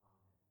on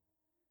it.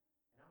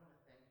 And I want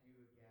to thank you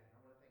again.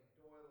 I want to thank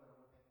Doyle, and I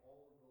want to thank all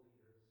of the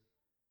leaders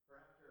for,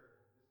 after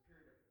this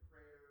period of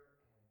prayer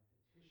and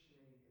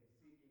petitioning and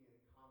seeking and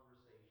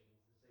conversations,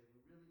 to say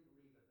we really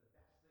believe that the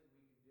best thing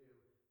we can do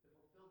to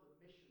fulfill the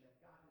mission that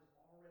God has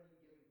already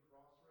given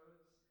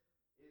Crossroads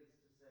is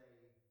to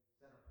say,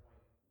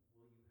 Centerpoint,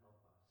 will you help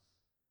us?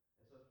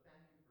 And so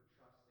thank you for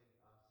trusting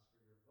us,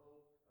 for your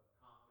vote of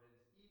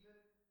confidence, even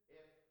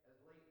if, as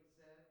Leighton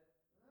said,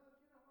 I was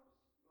a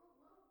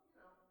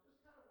little, just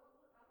kind of, what,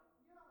 I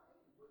don't,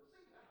 hey, we'll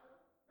see, I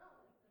don't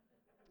know.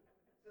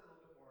 Said a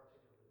little bit more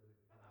articulately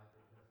than I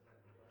did just then,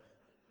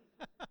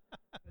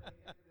 but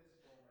to get to this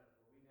moment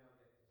where we now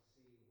get to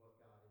see what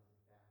God is in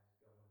fact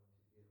going to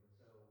do. And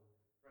so,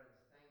 friends,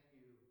 thank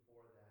you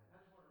for that. And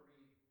I just want to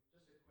read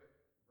just a quick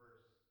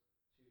verse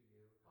to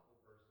you, a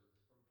couple verses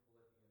from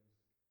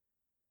Philippians,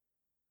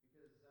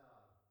 because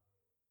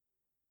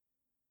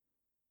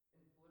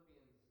in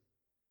Philippians,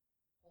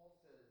 Paul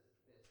says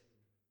this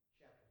in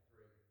chapter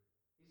 3.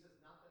 He says,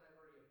 not that I've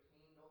already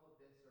obtained all of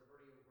this or have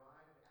already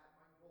arrived at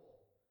my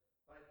goal,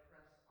 but I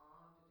press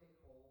on to take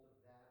hold of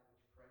that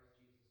which Christ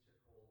Jesus took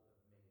hold of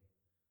me.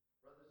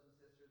 Brothers and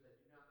sisters, I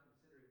do not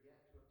consider yet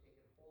to have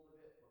taken hold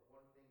of it, but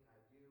one thing I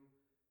do,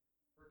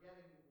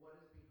 forgetting what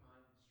is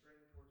behind and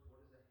straining towards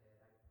what is ahead,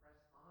 I press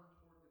on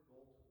toward the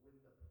goal to win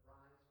the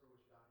prize for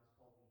which God has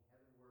called me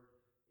heavenward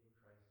in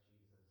Christ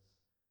Jesus.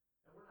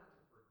 And we're not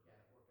to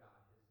forget what God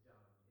has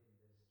done in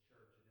this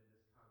church and in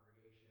this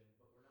congregation,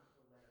 but we're not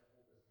to let it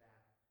hold us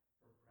back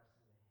from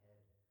pressing ahead.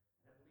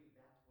 And I believe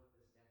that's what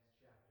this next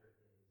chapter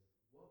is.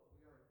 What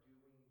we are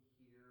doing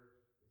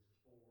here is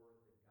for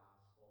the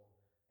gospel.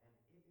 And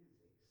it is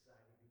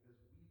exciting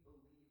because we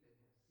believe and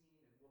have seen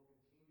and will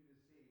continue to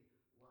see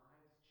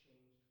lives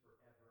changed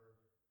forever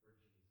for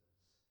Jesus.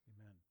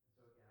 Amen. And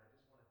so again, I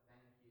just want to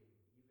thank you,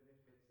 even if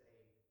it's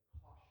a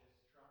cautious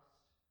trust,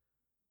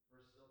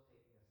 for still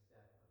taking a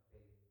step of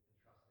faith and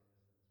trusting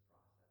us in this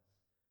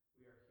process.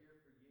 We are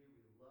here for you,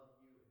 we love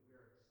you, and we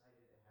are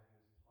excited to have you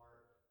as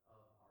part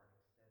of our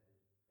extended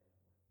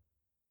family.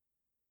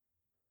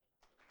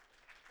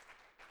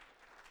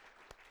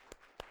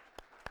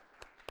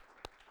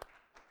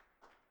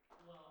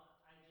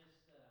 Well, I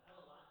have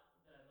a lot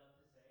that I'd love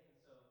to say, and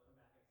so come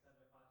back at 7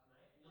 o'clock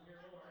tonight, and you'll hear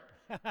more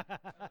of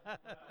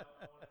what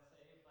I want to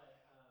say. But I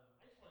just want to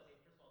say,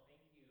 first of all,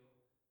 thank you.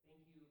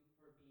 Thank you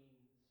for being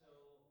so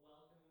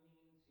welcoming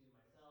to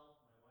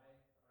myself, my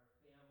wife, our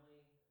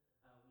family.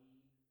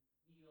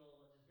 We feel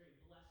just very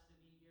blessed to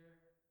be here,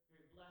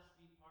 very blessed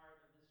to be part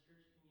of this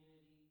church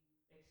community,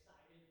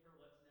 excited for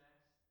what's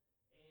next.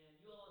 And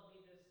you all have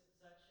made this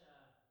such a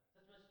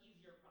much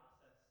easier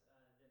process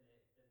than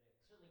it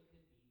certainly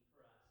could be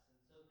for us. And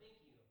so thank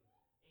you.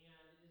 And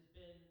it has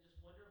been just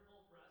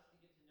wonderful for us to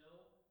get to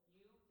know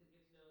you, to get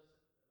to know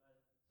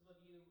some of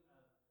you.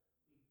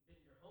 We've been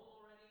in your home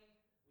already.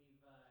 We've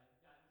gotten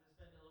to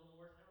spend a little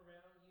more time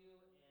around you,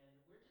 and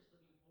we're just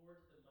looking forward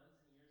to the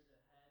months and years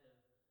ahead of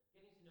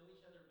getting to know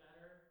each other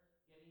better,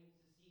 getting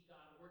to see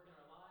God work in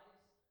our lives,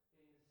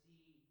 getting to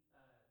see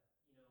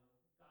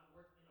God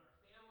work in our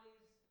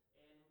families,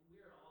 and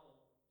we're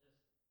all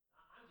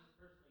I'm just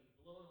personally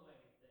blown away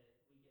that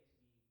we get to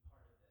be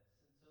part of this.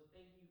 And so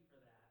thank you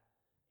for that.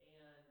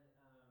 And,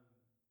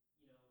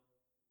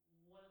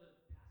 one of the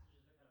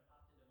passages that kind of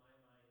popped into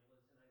my mind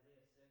was in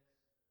Isaiah 6,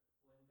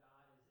 when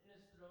God is in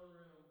his throne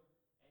room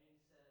and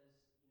he says,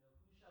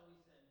 who shall we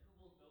send?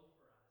 Who will go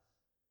for us?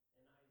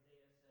 And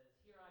Isaiah says,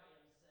 here I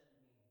am, send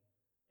me.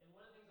 And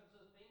one of the things I'm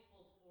so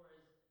thankful for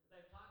is, as I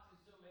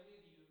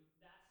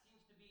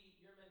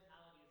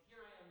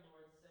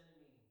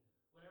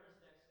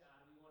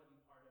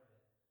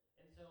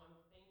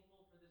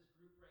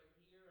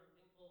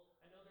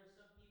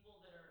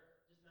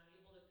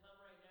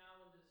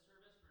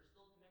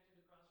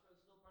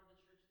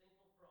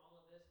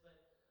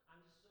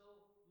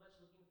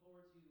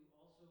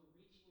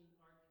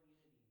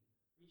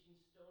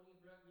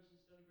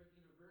reaching Stony Brook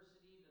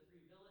University, the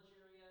Three Village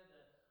area,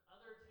 the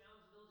other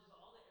towns, villages,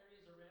 all the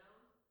areas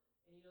around.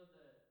 And the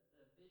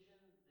vision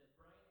that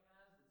Brian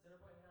has, that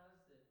Centerpoint has,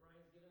 that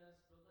Brian's given us,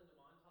 Brooklyn to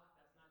Montauk,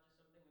 that's not just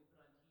something we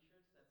put on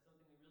t-shirts, that's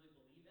something we really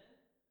believe in.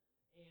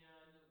 And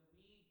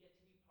we get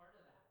to be part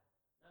of that,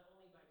 not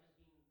only by just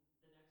being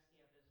the next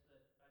campus,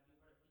 but by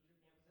being part of future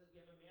campuses. We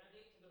have a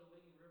mandate to go to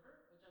Whittier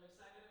River, which I'm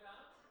excited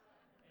about.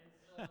 And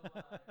so, I'm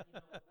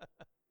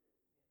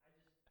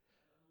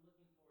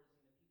looking forward to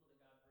seeing the people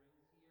that God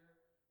brings here,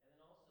 and then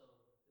also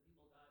the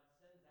people God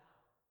sends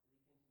out as He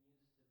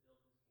continues to build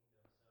His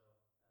kingdom. So,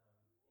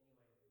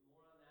 anyway,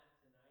 more on that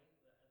tonight.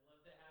 I'd love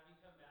to have you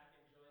come back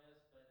and join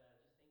us, but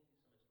just thank you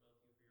so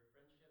much, both of you, for your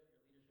friendship, your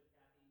leadership,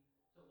 Kathy,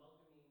 so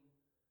welcoming,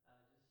 just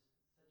such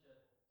a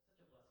blessing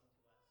to us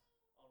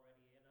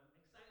already, and I'm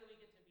excited we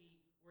get to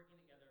be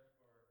working together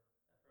for a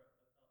while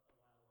longer,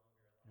 a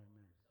lot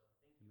Amen. longer.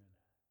 So thank you Amen.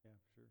 for that. Yeah,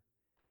 sure.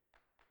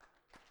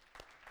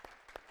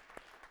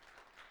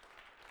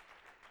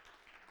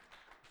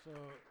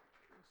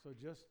 So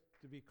just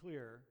to be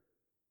clear,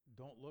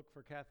 don't look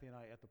for Kathy and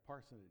I at the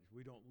parsonage.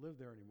 We don't live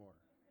there anymore.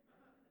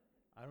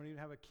 I don't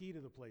even have a key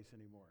to the place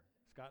anymore.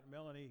 Scott and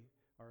Melanie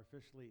are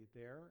officially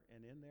there,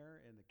 and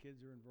the kids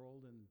are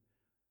enrolled in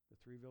the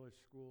Three Village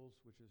schools,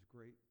 which is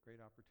great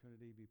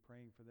opportunity. Be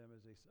praying for them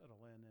as they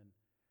settle in, and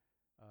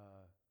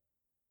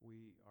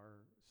we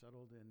are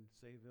settled in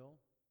Sayville,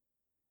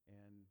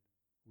 and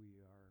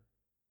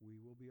we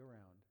will be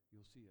around.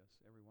 You'll see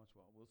us every once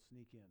in a while. We'll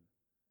sneak in.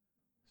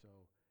 So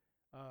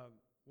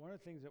one of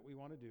the things that we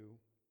want to do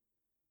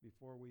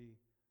before we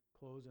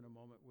close in a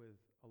moment with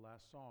a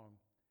last song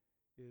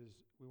is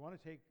we want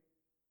to take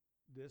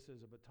this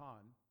as a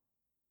baton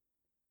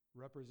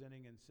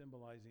representing and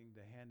symbolizing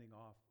the handing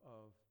off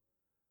of,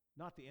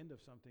 not the end of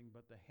something,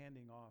 but the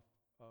handing off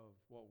of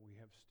what we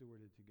have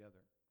stewarded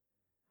together.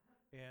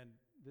 And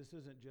this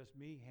isn't just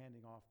me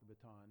handing off the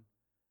baton.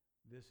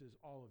 This is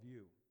all of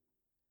you.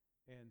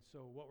 And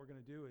so what we're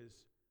going to do is,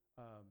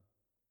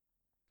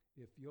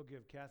 if you'll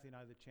give Kathy and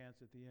I the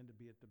chance at the end to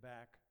be at the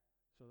back,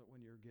 so that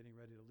when you're getting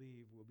ready to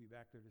leave, we'll be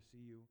back there to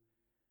see you.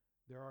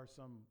 There are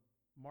some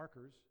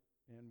markers,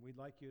 and we'd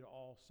like you to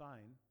all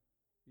sign.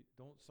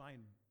 Don't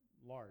sign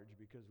large,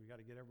 because we got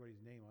to get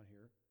everybody's name on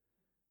here.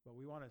 But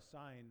we want to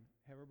sign,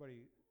 have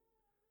everybody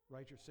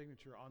write your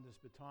signature on this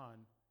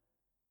baton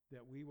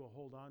that we will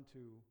hold on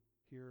to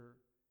here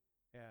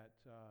at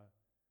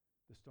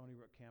the Stony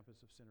Brook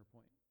campus of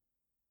Centerpoint,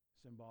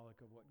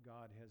 symbolic of what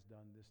God has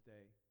done this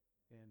day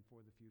and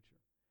for the future.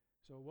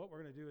 So what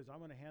we're going to do is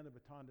I'm going to hand the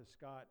baton to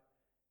Scott,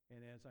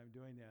 and as I'm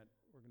doing that,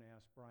 we're going to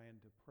ask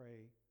Brian to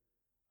pray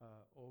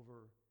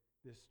over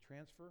this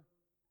transfer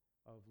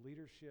of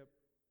leadership,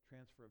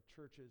 transfer of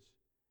churches,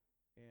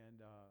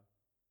 and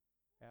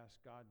ask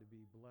God to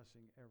be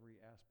blessing every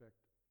aspect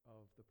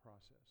of the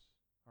process.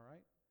 All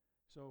right?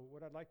 So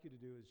what I'd like you to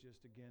do is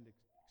just, again, to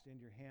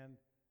extend your hand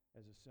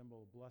as a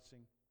symbol of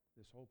blessing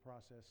this whole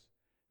process.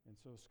 And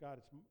so, Scott,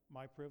 it's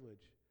my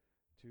privilege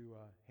to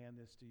hand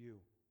this to you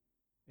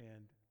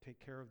and take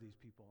care of these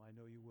people. I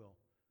know you will.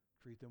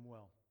 Treat them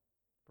well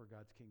for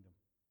God's kingdom.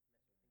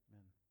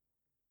 Amen.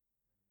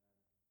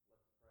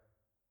 Let's pray.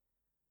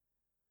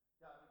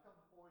 God, we come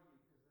before you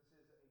because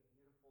this is a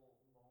beautiful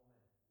moment,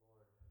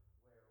 Lord,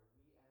 where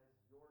we as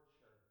your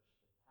church,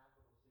 the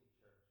capital C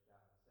church,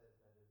 God, says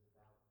that is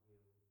about you.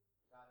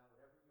 God, and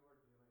whatever you are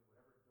doing,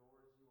 whatever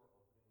doors you are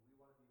opening, we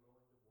want to be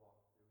willing to walk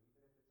through,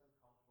 even if it's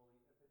uncomfortable,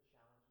 even if it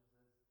challenges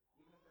us,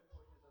 even if it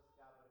pushes us,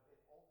 God, but if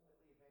it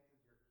ultimately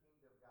advances your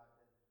kingdom, God,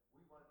 then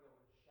we want to be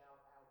able to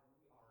shout out,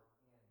 we are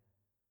in,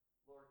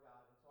 Lord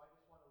God. And so I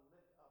just want to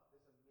lift up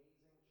this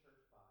amazing church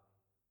body.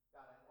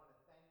 God, I want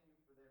to thank you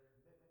for their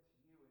commitment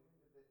to you and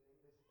in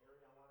this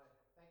area. I want to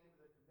thank you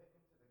for their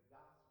commitment to the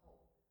gospel.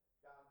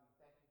 God, we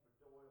thank you for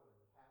Doyle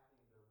and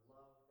Kathy and their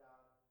love,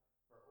 God,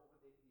 for over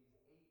these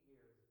 8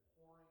 years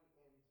pouring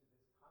into this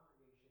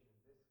congregation and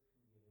this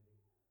community.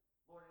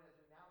 Lord, and as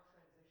we now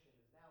transition,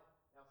 as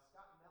now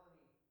Scott and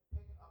Melanie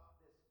pick up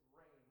this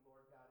reign,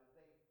 Lord God,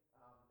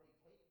 as they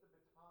take the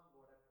baton,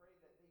 Lord, I pray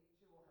that they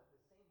too will have the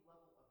same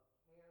level of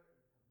care and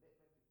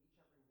commitment to each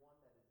and every one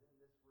that is in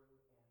this room,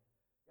 and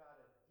God,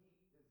 a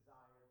deep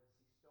desire to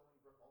see Stony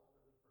Brook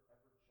ultimately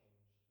forever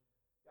changed.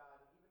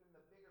 God, even in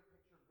the bigger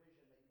picture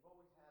vision that you've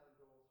always had on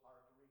Doyle's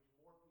heart to reach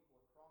more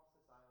people across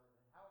this island,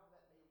 and however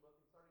that may look,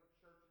 and starting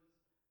churches,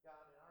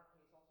 God, in our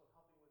case, also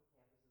helping with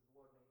campuses,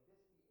 Lord, may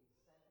this be a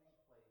sending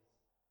place,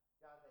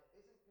 God, that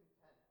isn't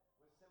content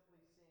with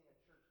simply seeing a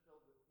church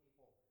filled with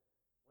people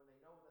when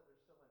they know that there's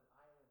still an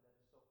island that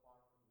is so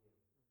far from you.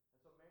 And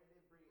so may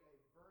there be a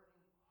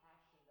burning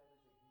passion that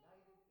is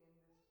ignited in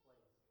this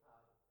place,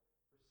 God,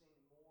 for seeing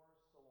more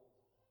souls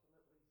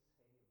ultimately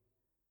saved.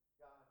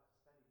 God, to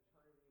spend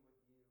eternity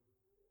with you,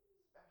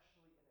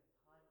 especially in a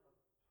time of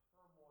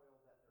turmoil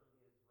that there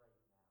is right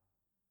now.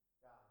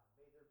 God,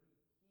 may there be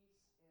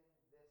peace in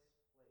this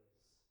place.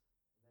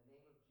 In the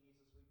name of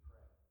Jesus we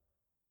pray.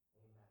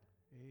 Amen.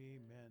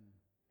 Amen.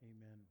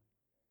 Amen.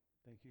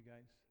 Thank you,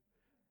 guys.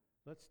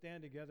 Let's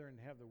stand together and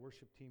have the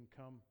worship team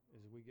come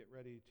as we get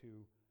ready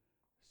to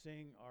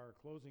sing our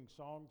closing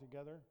song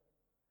together.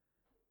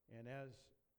 And as